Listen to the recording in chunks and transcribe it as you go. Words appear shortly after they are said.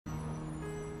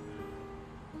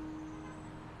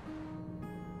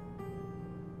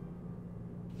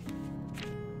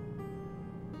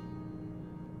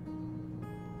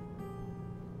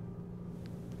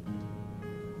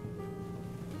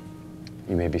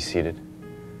You may be seated.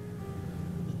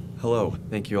 Hello,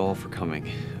 thank you all for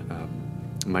coming.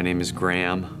 My name is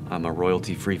Graham. I'm a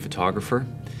royalty-free photographer,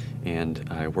 and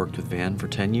I worked with Van for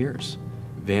 10 years.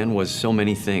 Van was so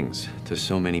many things to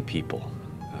so many people.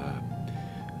 A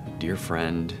dear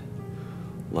friend,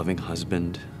 loving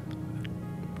husband,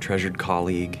 treasured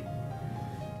colleague,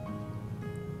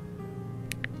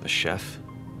 a chef,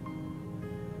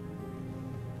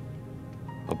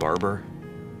 a barber,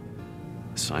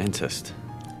 a scientist.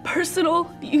 Personal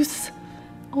use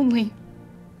only.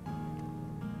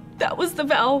 That was the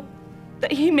vow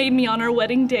that he made me on our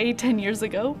wedding day 10 years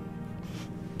ago.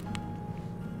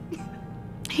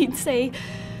 He'd say,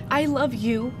 I love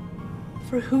you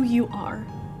for who you are.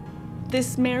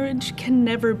 This marriage can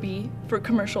never be for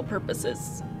commercial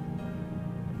purposes.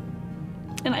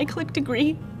 And I clicked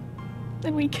agree,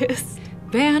 and we kissed.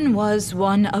 Van was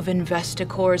one of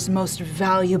Investicor's most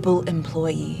valuable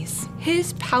employees.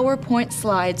 His PowerPoint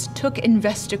slides took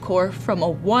Investicor from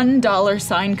a $1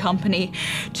 sign company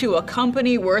to a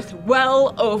company worth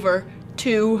well over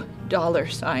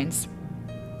 $2 signs.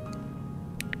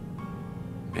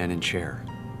 Man in chair.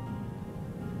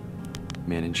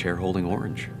 Man in chair holding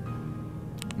orange.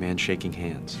 Man shaking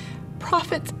hands.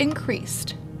 Profits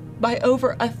increased by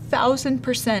over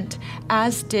 1,000%,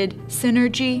 as did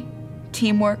synergy,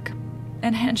 teamwork,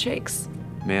 and handshakes.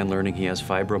 Man learning he has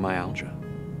fibromyalgia.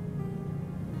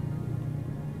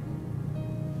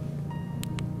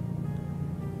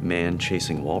 Man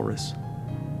chasing walrus.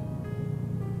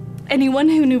 Anyone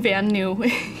who knew Van knew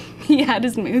he had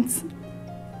his moods.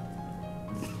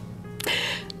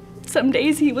 Some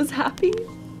days he was happy,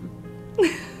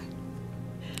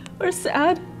 or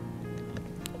sad,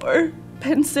 or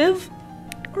pensive,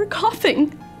 or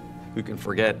coughing. Who can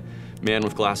forget man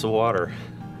with glass of water?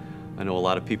 I know a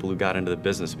lot of people who got into the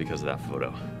business because of that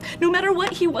photo. No matter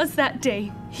what he was that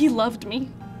day, he loved me.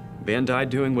 Van died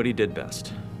doing what he did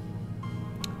best.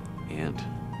 And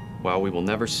while we will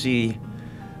never see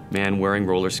man wearing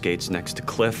roller skates next to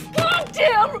Cliff,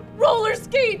 Goddamn roller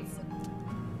skates!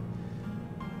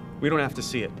 we don't have to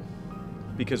see it,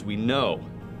 because we know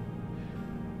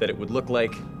that it would look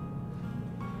like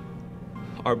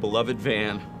our beloved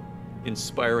Van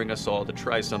inspiring us all to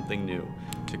try something new,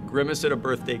 to grimace at a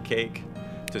birthday cake,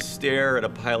 to stare at a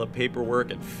pile of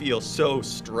paperwork and feel so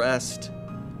stressed.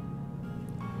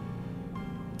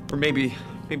 Or maybe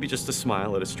just to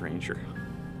smile at a stranger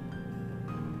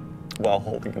while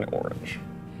holding an orange.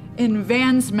 In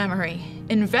Van's memory,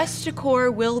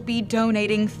 Investicor will be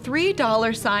donating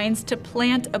 $3 signs to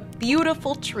plant a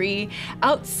beautiful tree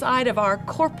outside of our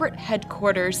corporate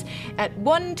headquarters at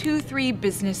 123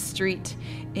 Business Street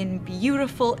in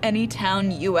beautiful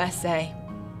Anytown, USA.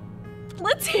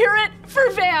 Let's hear it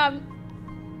for Van!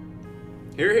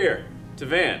 Hear, hear, to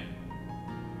Van.